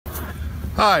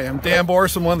Hi, I'm Dan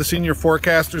Borsum, one of the senior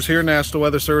forecasters here, National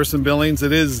Weather Service in Billings.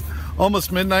 It is almost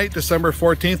midnight, December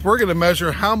 14th. We're going to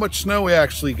measure how much snow we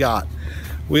actually got.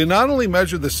 We not only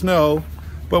measure the snow,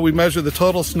 but we measure the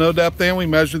total snow depth and we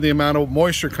measure the amount of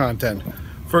moisture content.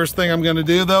 First thing I'm going to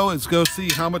do though is go see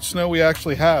how much snow we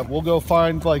actually have. We'll go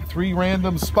find like 3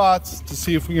 random spots to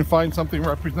see if we can find something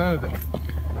representative.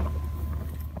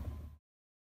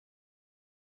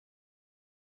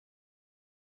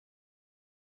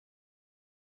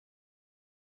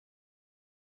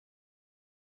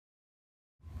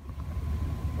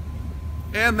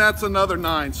 And that's another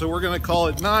 9, so we're going to call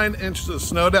it 9 inches of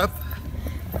snow depth.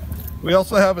 We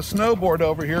also have a snowboard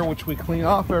over here which we clean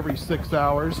off every 6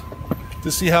 hours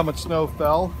to see how much snow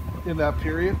fell in that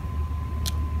period.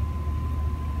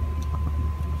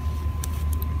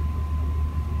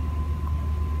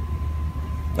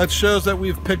 That shows that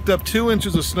we've picked up 2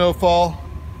 inches of snowfall,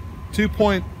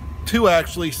 2.2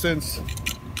 actually, since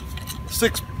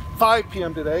 5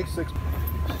 p.m. today.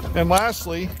 And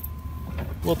lastly,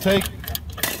 we'll take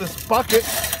this bucket,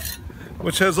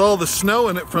 which has all the snow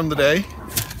in it from the day.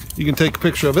 You can take a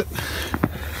picture of it.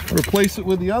 Replace it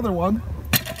with the other one.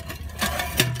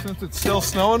 Since it's still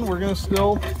snowing, we're going to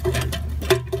still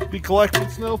be collecting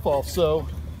snowfall. So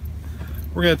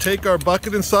we're going to take our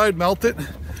bucket inside, melt it.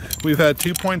 We've had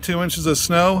 2.2 inches of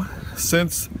snow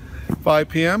since 5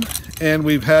 p.m. and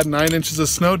we've had 9 inches of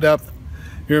snow depth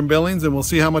here in Billings, and we'll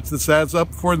see how much this adds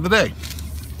up for the day.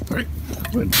 All right.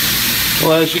 Good.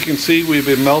 Well, as you can see, we've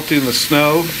been melting the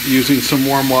snow using some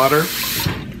warm water,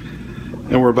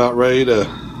 and we're about ready to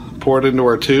pour it into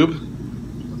our tube.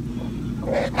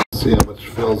 See how much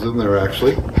fills in there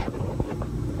actually.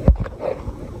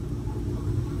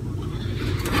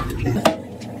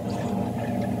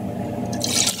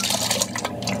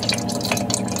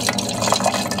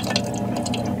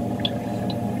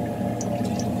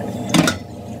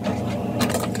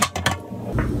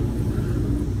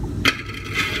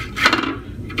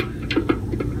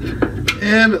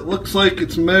 And it looks like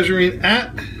it's measuring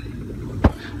at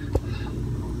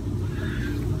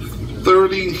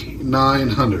 39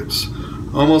 hundredths,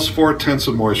 almost 4/10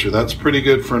 of moisture. That's pretty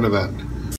good for an event.